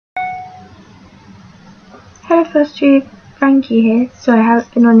Hello flosstube, Frankie here. Sorry I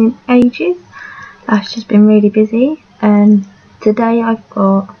haven't been on in ages. I've just been really busy. Today I've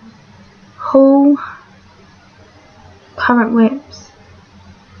got haul, current whips,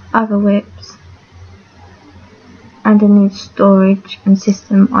 other whips, and a new storage and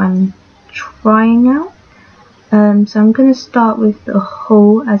system I'm trying out. So I'm going to start with the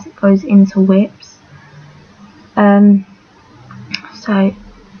haul as it goes into whips. So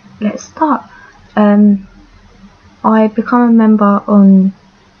let's start. I become a member on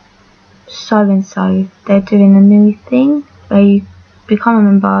So and So. They're doing a new thing where you become a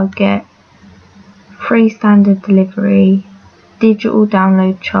member, get free standard delivery, digital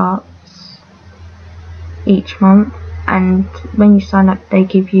download charts each month, and when you sign up they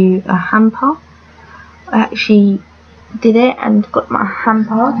give you a hamper. I actually did it and got my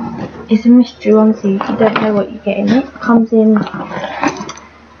hamper. It's a mystery one, so you don't know what you get in it. It comes in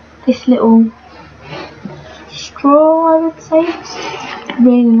this little straw, I would say.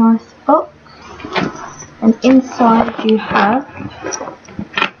 Really nice box. And inside you have,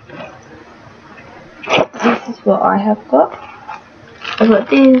 this is what I have got. I've got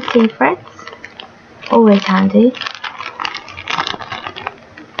DNC threads, always handy.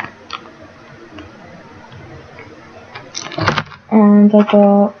 And I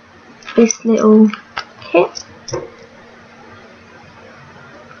got this little kit.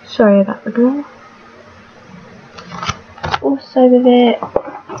 Sorry about the glare. Also with it,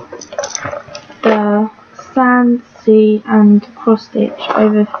 the sand, sea and cross stitch,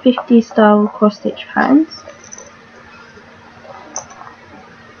 over 50 style cross stitch patterns.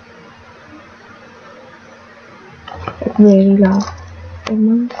 I really love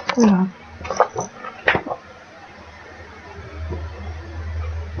them.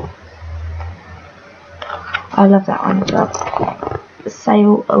 I love that one as well.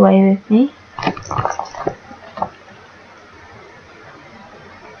 Sail away with me.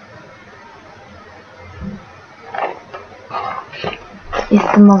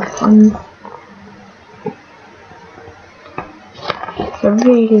 It's the moth one. So I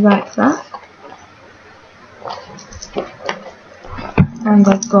really like that. And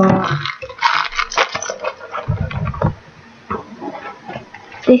I've got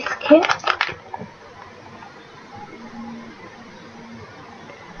this kit.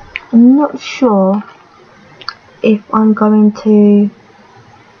 I'm not sure if I'm going to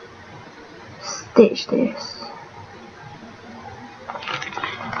stitch this.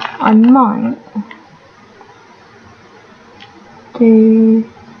 I might do,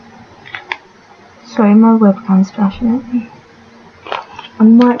 sorry my webcam's flashing at me. I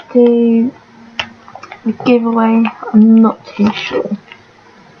might do a giveaway, I'm not too sure.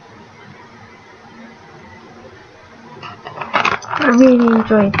 I really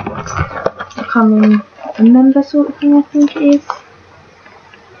enjoyed becoming a member sort of thing, I think it is,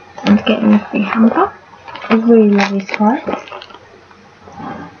 and getting a free hamper. I really love this part.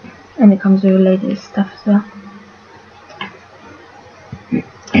 And it comes with a load of stuff as well.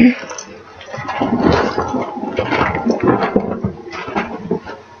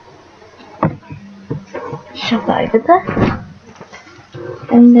 Shove that over there.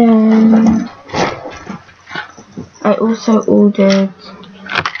 And then I also ordered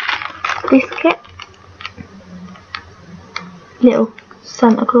this kit. Little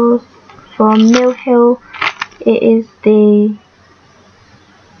Santa Claus from Mill Hill. It is the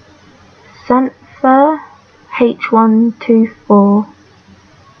Santa H124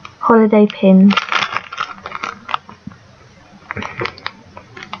 holiday pins.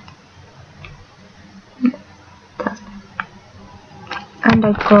 And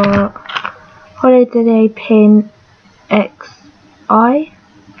I got holiday pin XI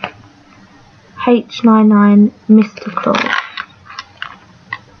H99 Mr. Claus.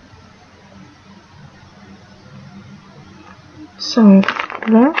 So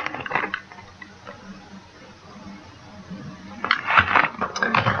there.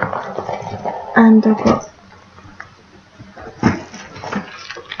 And I got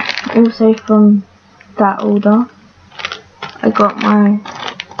also from that order, I got my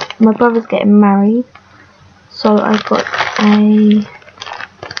brother's getting married, so I got a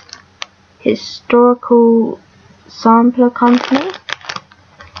historical sampler company.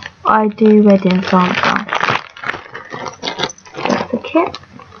 I do wedding sampler. That's the kit.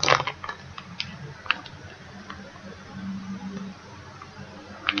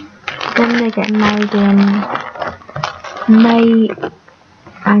 Then they're getting married in May,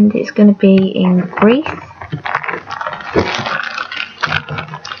 and it's going to be in Greece.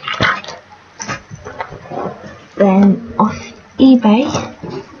 Then off eBay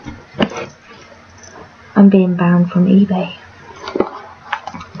I'm being banned from eBay.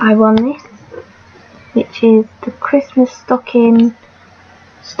 I won this, which is the Christmas Stockings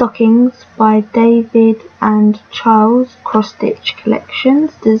by David and Charles cross-stitch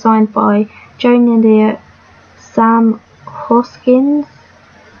collections, designed by Joan Elliott, Sam Hoskins,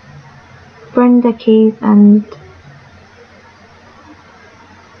 Brenda Keys and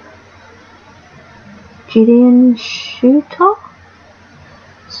Gillian Shooter.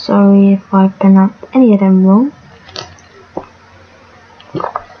 Sorry if I pronounced any of them wrong.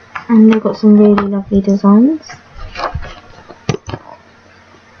 And they've got some really lovely designs.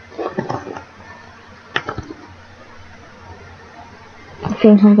 I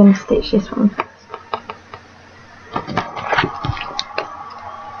think I'm going to stitch this one first.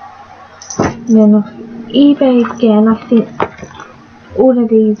 And then off eBay again, I think all of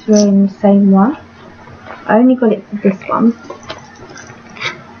these were in the same one. I only got it for this one.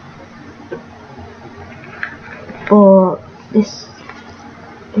 For this,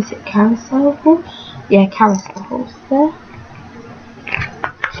 is it carousel horse? Yeah, carousel horse there.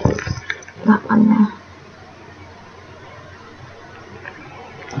 That one there.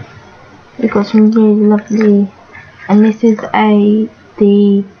 We've got some really lovely, and this is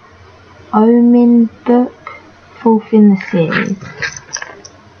the Omen book, 4th in the series.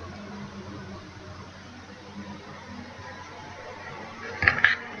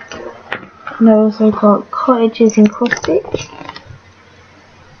 And I also got Cottages in Cross Stitch.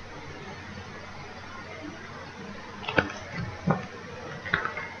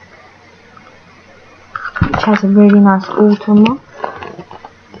 Which has a really nice autumn one.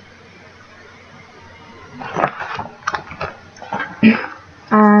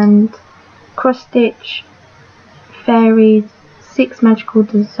 And Cross Stitch Fairies 6 Magical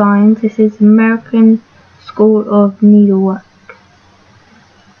Designs. This is American School of Needlework,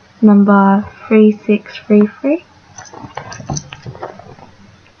 number 3633.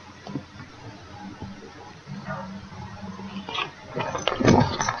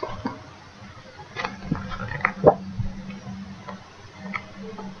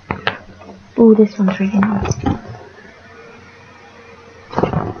 Oh, this one's really nice.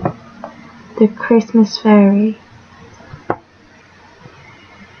 The Christmas Fairy.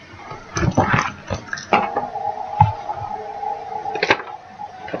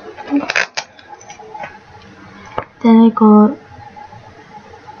 Then I got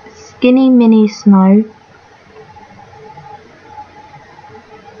Skinny Mini Snow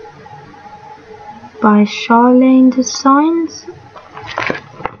by Charlene Designs.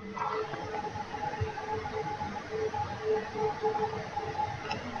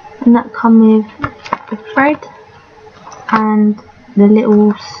 And that come with the thread and the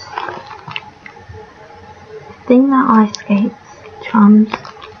little thing that ice skates charms.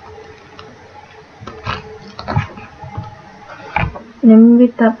 And then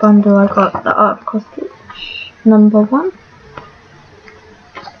with that bundle I got the Art of Cross Stitch number 1.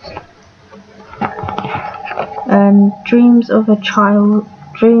 Dreams of a Childhood.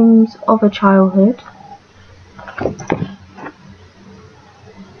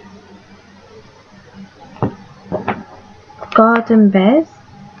 Garden Bears.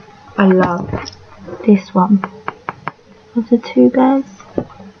 I love this one of the 2 bears.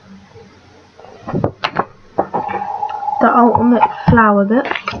 The Ultimate Flower Book.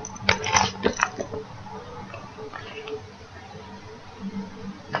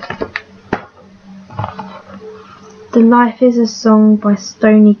 The Life is a Song by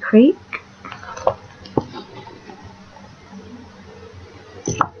Stony Creek.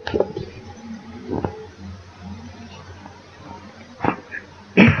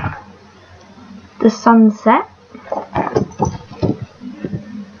 The Sunset.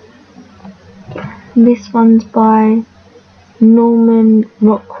 This one's by Norman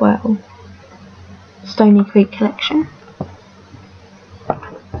Rockwell, Stony Creek collection.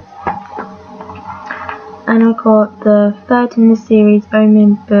 And I got the 3rd in the series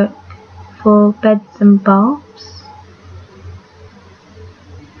Omen book for beds and baths.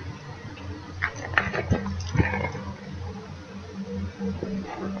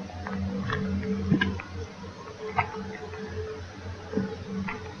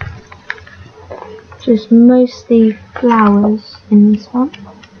 Just mostly flowers in this one.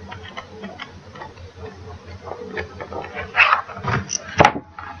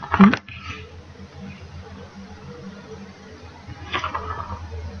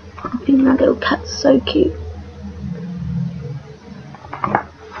 I think that little cat's so cute.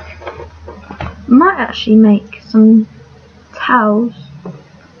 Might actually make some towels.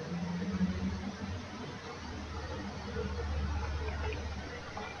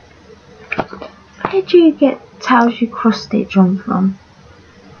 where do you get towels you cross stitch on from?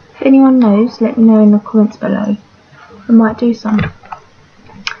 If anyone knows, let me know in the comments below. I might do some.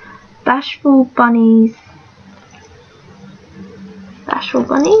 Bashful Bunny.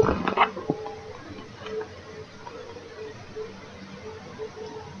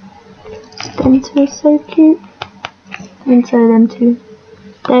 Them two are so cute. And so them two.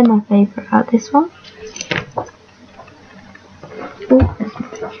 They're my favourite out of this one. Oh, there's my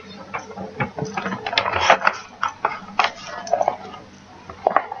pictures.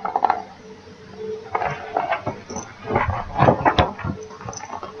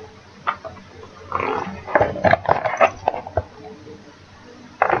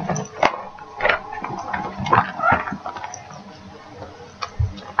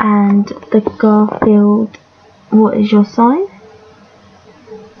 And the Garfield, what is your sign?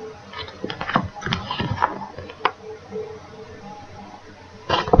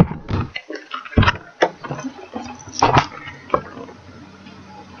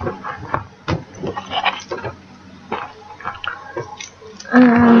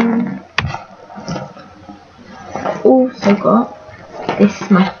 Also got, this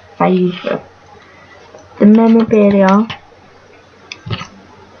is my favourite, the memorabilia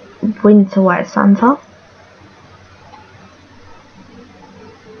Winter White Santa.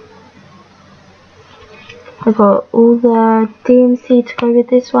 I got all the DMC to go with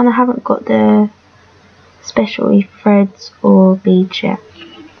this one. I haven't got the specialty threads or beads yet.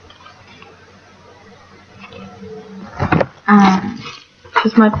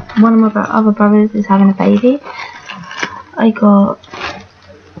 Because one of my other brothers is having a baby, I got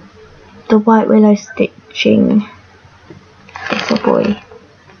the White Willow stitching. It's a boy,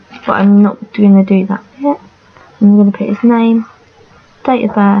 but I'm not going to do that yet. I'm going to put his name, date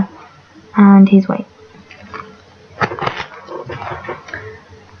of birth, and his weight.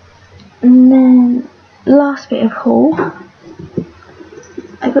 And then, last bit of haul,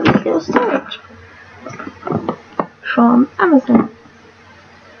 I got this little storage from Amazon.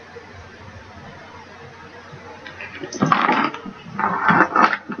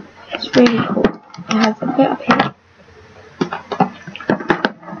 It's really cool. It has a bit up here,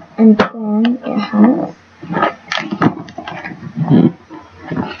 and then it has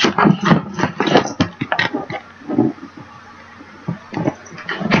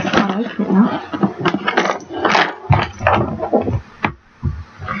I'll open it now.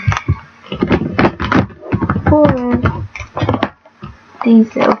 Four of these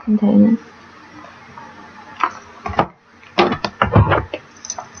little containers.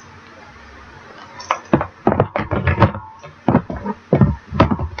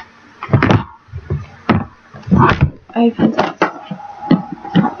 Opens up like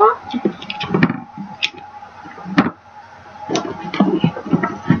that.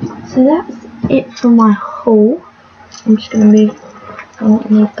 So that's it for my haul. I'm just going to move. I won't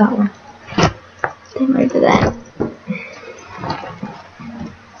need that one. Them over there.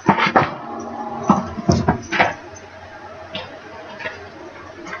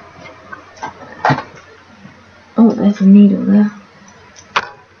 Oh, there's a needle there.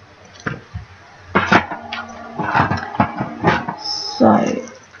 So,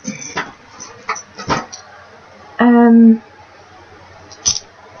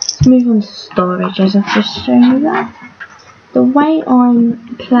 let's move on to storage, as I've just shown you that. The way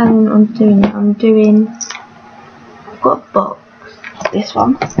I'm planning on doing it, I've got a box, this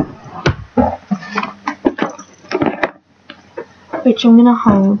one, which I'm going to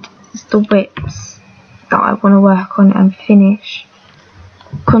hold the whips that I want to work on and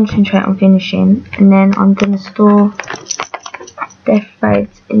concentrate on finishing, and then I'm going to store their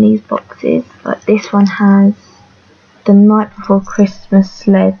threads in these boxes. Like this one has the Night Before Christmas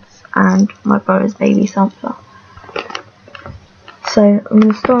sleds and my brother's baby sampler. So I'm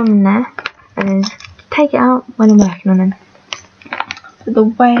going to store them in there and then take it out when I'm working on them. But the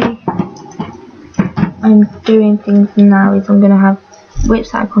way I'm doing things now is I'm going to have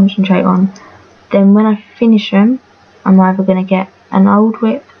whips that I concentrate on. Then when I finish them, I'm either going to get an old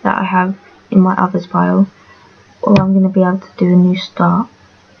whip that I have in my others pile, or I'm going to be able to do a new start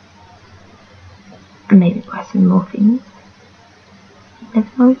and maybe buy some more things. Never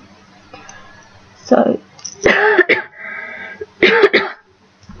know. So,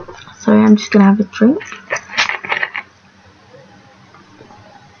 sorry, I'm just going to have a drink.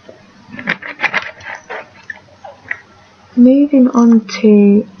 Moving on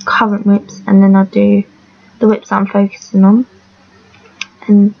to current whips, and then I'll do the whips that I'm focusing on,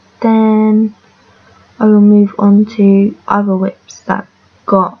 and then I will move on to other whips that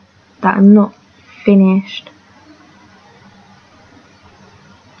are not finished,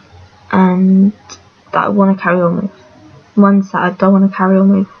 and that I want to carry on with. Ones that I don't want to carry on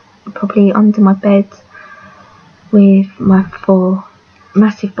with, probably under my bed with my 4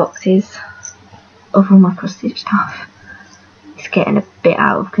 massive boxes of all my cross stitch stuff. It's getting a bit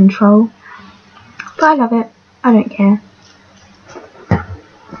out of control, but I love it. I don't care.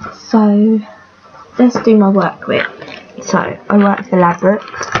 So let's do my work bit. So I work for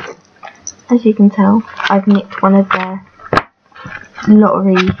Ladbrokes. As you can tell, I've nicked one of their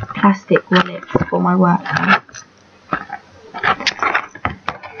lottery plastic wallets for my work bag.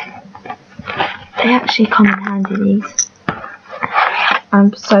 They actually come in handy, these.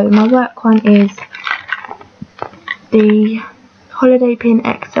 So my work one is the Holiday Pin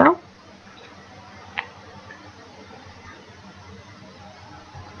XL.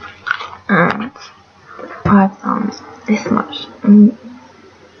 And I've done this much.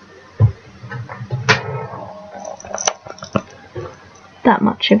 That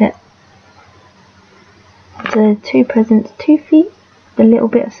much of it. The 2 presents, 2 feet, the little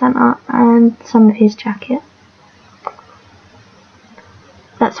bit of Santa, and some of his jacket.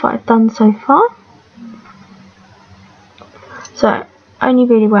 That's what I've done so far. So I only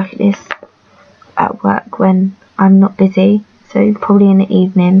really work at this at work when I'm not busy, so probably in the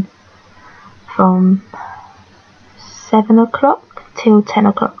evening from 7 o'clock till 10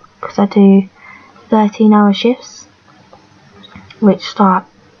 o'clock, because I do 13-hour shifts, which start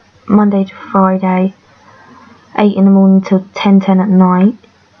Monday to Friday, 8 in the morning till 10:10 at night,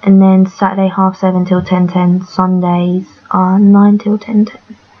 and then Saturday 7:30 till 10:10. Sundays are 9 till 10:10.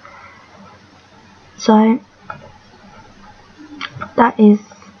 So that is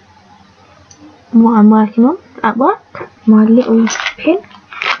what I'm working on at work. My little pin,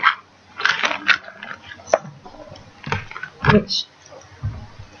 which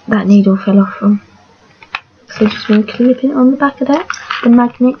that needle fell off from. So just going to clip it on the back of that. The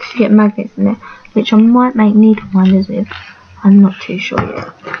magnets, you get magnets in there, which I might make needle winders with. I'm not too sure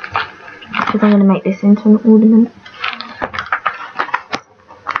yet, because I'm going to make this into an ornament.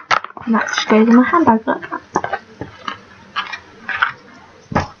 And that just goes in my handbag like that.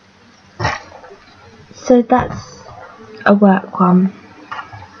 So that's a work one,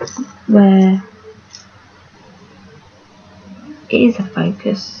 where it is a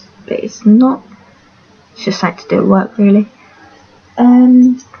focus, but it's not. It's just like to do at work, really.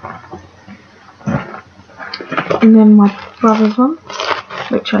 And then my brother's one,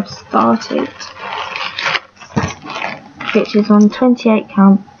 which I've started, which is on 28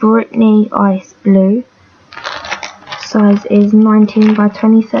 count Brittany Ice Blue. Size is 19 by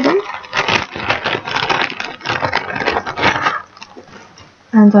 27.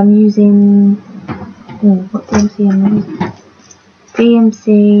 And I'm using, what DMC am I using?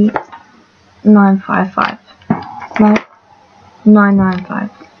 DMC 955. No, 995.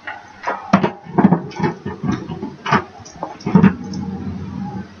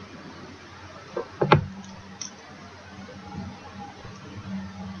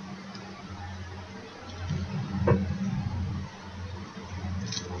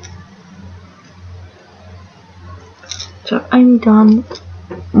 So I've only done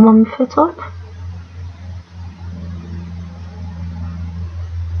 1 foot off.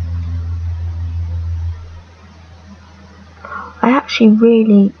 I actually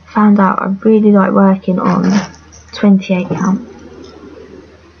really found out I really like working on 28 count.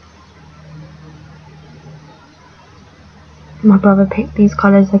 My brother picked these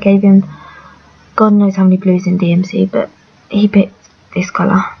colours. I gave him God knows how many blues in DMC, but he picked this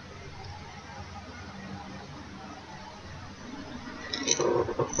colour.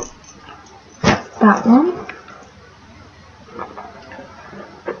 That one.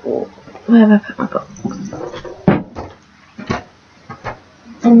 Where have I put my box?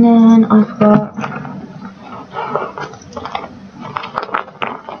 And then I've got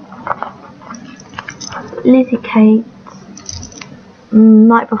Lizzie Kate's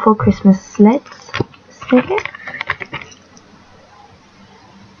Night Before Christmas sleds sticker.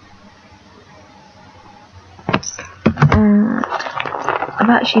 I've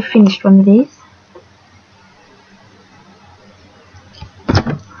actually finished one of these.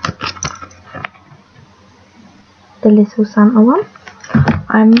 The little Santa one.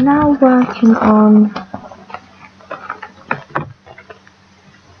 I'm now working on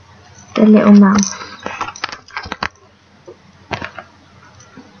the little mouse.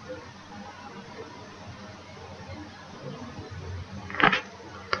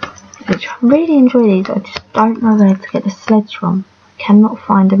 Which I really enjoy these, I just don't know where to get the sleds from. Cannot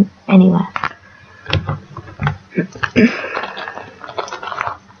find them anywhere.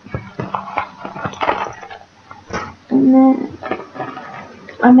 And then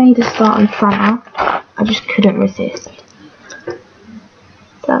I made a start on Santa, I just couldn't resist.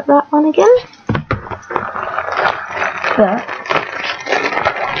 Is that one again? But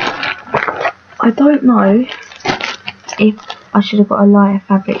I don't know if I should have got a lighter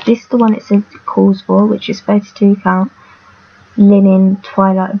fabric. This is the one it says it calls for, which is 32 count, linen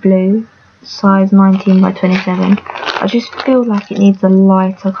twilight blue, size 19 by 27. I just feel like it needs a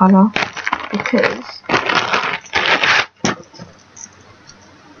lighter colour because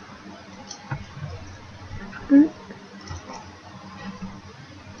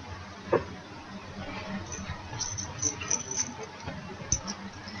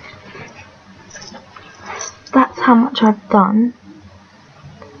that's how much I've done,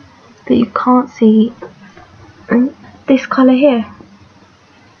 but you can't see this colour here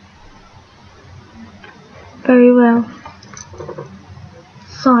very well,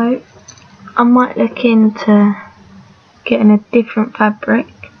 so I might look into getting a different fabric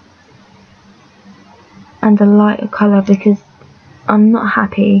and a lighter colour because I'm not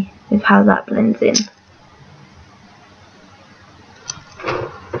happy with how that blends in.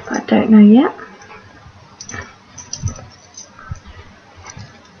 I don't know yet.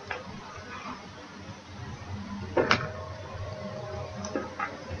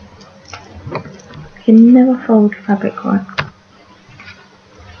 You can never fold fabric right.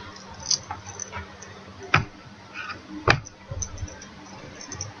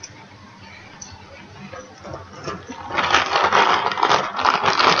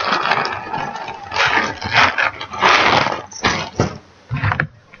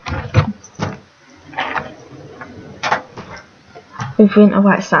 With winter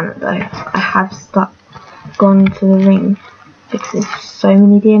white sand though, I have gone to the ring because there's so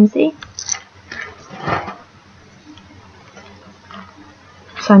many DMC.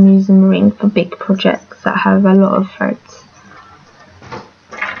 So I'm using the ring for big projects that have a lot of threads.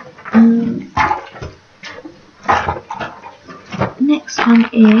 Next one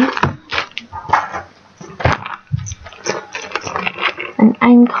is an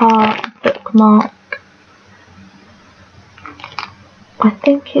anchor bookmark. I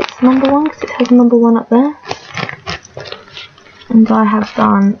think it's #1 because it has #1 up there. And I have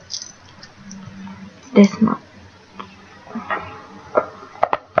done this much.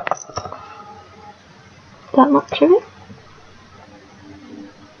 That much of it.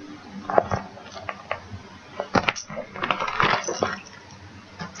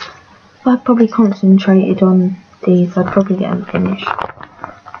 If I probably concentrated on these, I'd probably get them finished.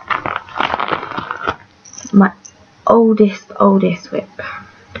 My oldest whip,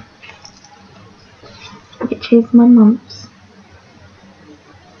 which is my mum's.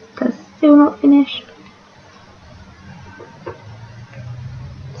 That's still not finished.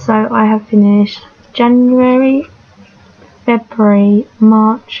 So I have finished January, February,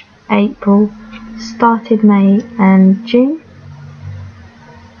 March, April, started May and June.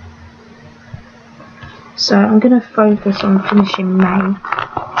 So I'm going to focus on finishing May,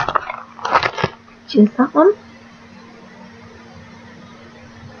 which is that one.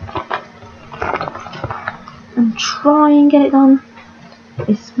 And try and get it done.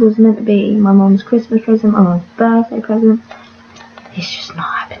 This was meant to be my mum's Christmas present, my mum's birthday present. It's just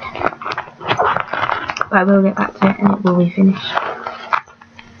not happening. But I will get back to it and it will be finished.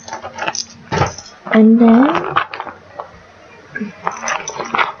 And then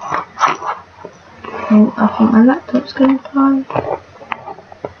I think my laptop's going to fly.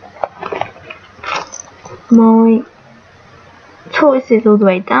 My tortoise is all the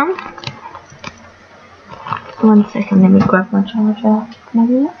way down. 1 second, let me grab my charger. My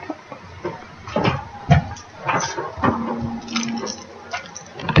laptop.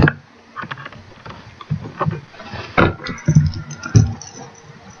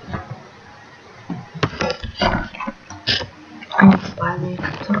 I need to buy a new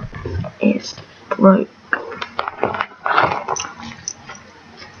laptop. It's broke.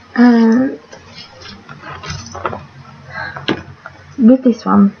 With this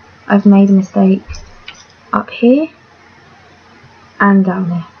one, I've made a mistake up here and down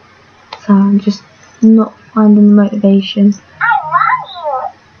here. So I'm just not finding the motivation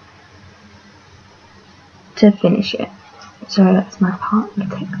to finish it. So that's my partner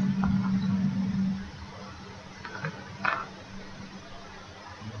text.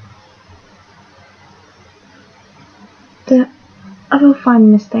 But I will find a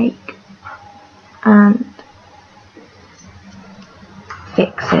mistake and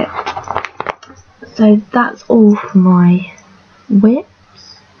fix it. So that's all for my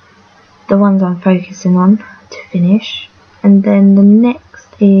whips, the ones I'm focusing on to finish, and then the next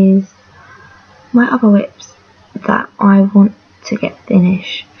is my other whips that I want to get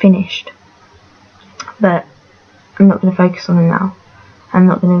finished. but I'm not going to focus on them now. I'm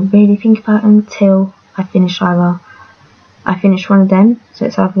not going to really think about them until I finish one of them. So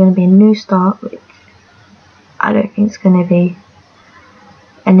it's either going to be a new start, which I don't think it's going to be,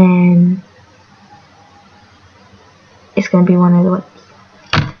 and then it's going to be one of the whips.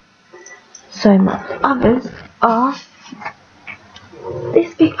 So my others are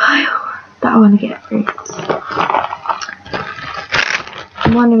this big pile that I want to get through.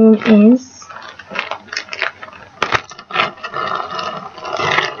 One of them is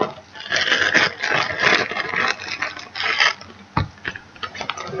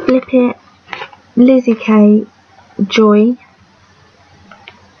Flip It, Lizzie K, Joy,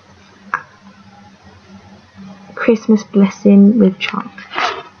 Christmas Blessing with Charm.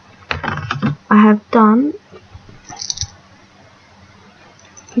 I have done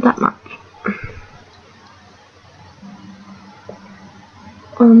that much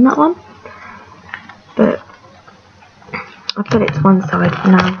on that one, but I'll put it to one side for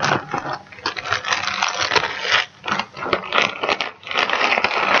now.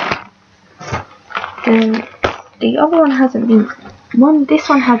 And the other one hasn't been this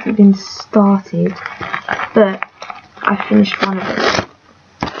one hasn't been started, but I finished one of it.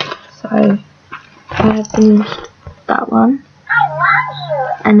 So I have finished that one,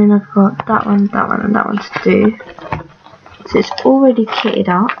 and then I've got that one, that one, and that one to do. So it's already kitted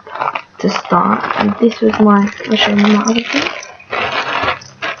up to start, and this was I'll show you my other thing.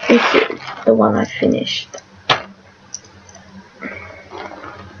 This is the one I finished.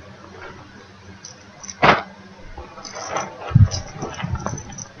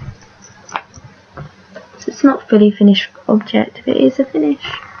 So it's not fully finished object, but it is a finish.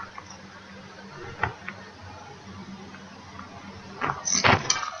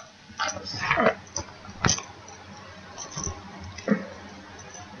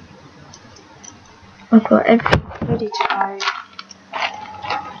 I've got everything ready to go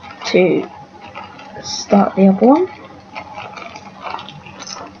to start the other one.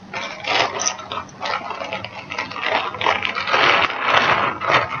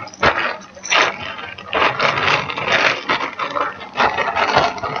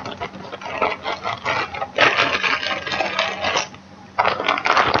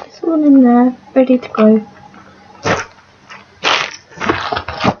 It's all in there, ready to go.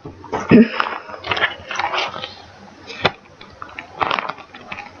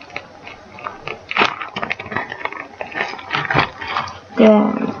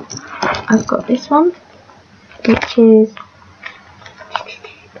 Then I've got this one, which is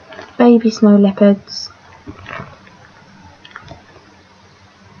Baby Snow Leopards.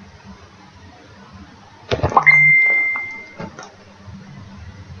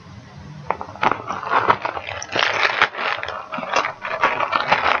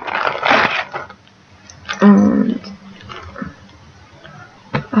 And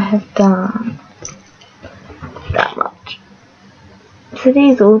I have done that much. So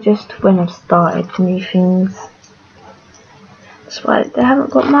these are all just when I've started new things. That's why they haven't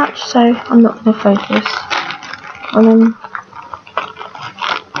got much, so I'm not going to focus on them.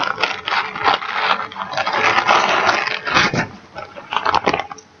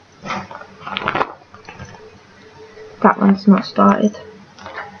 That one's not started.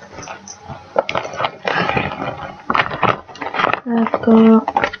 I've got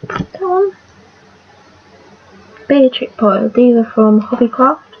that one. Beatrix Potter. These are from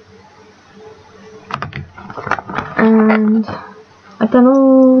Hobbycraft, and I've done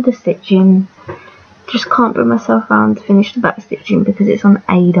all the stitching. Just can't bring myself around to finish the back stitching because it's on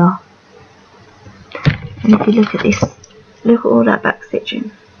Ada. And if you look at this, look at all that back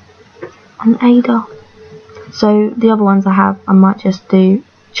stitching on Ada. So the other ones I have, I might just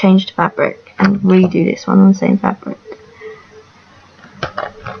change the fabric and redo this one on the same fabric.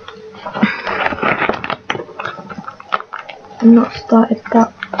 I'm not started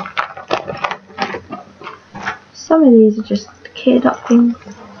that. Some of these are just kitted up things.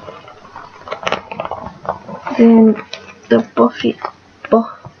 Then the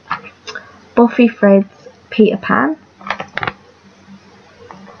Bothy Threads Peter Pan.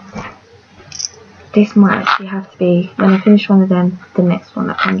 This might actually have to be, when I finish one of them, the next one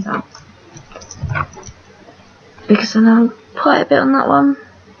that comes out. Because I know quite a bit on that one.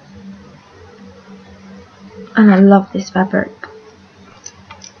 And I love this fabric.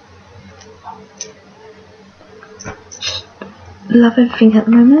 Just love everything at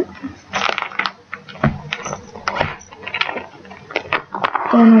the moment.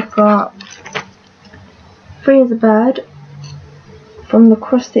 Then I've got Free as a Bird from the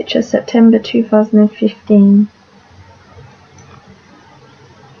Cross Stitcher September 2015.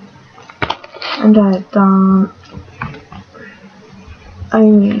 And I have done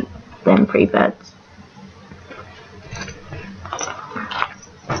only them 3 birds.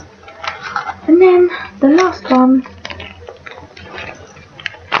 And then the last one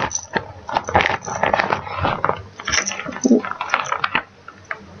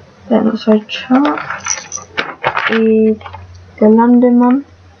that not so chart is the London one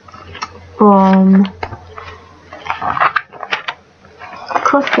from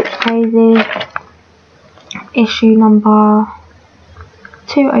Cross Stitch Crazy, issue number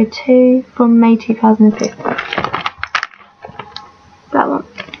 202 from May 2015. That one.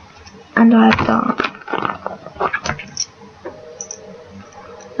 And I have done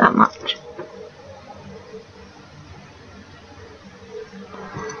that much.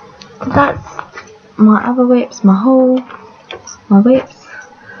 That's my other whips, my haul, my whips,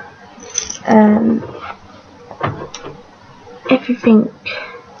 everything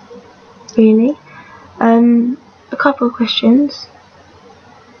really. A couple of questions.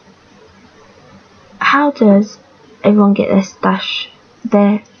 How does everyone get their stash,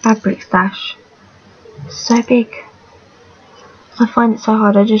 their fabric stash so big? I find it so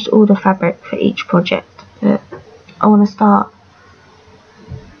hard. I just order fabric for each project, but I want to start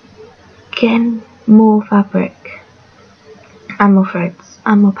getting more fabric and more threads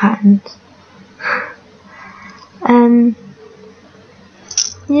and more patterns.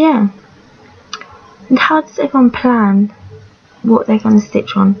 Yeah. And how does everyone plan what they're going to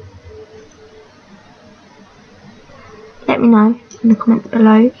stitch on? Let me know in the comments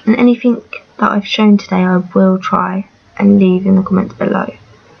below, and anything that I've shown today I will try and leave in the comments below,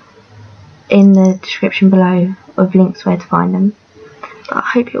 in the description below, of links where to find them. But I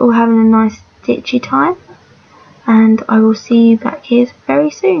hope you're all having a nice stitchy time, and I will see you back here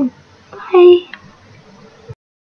very soon. Bye!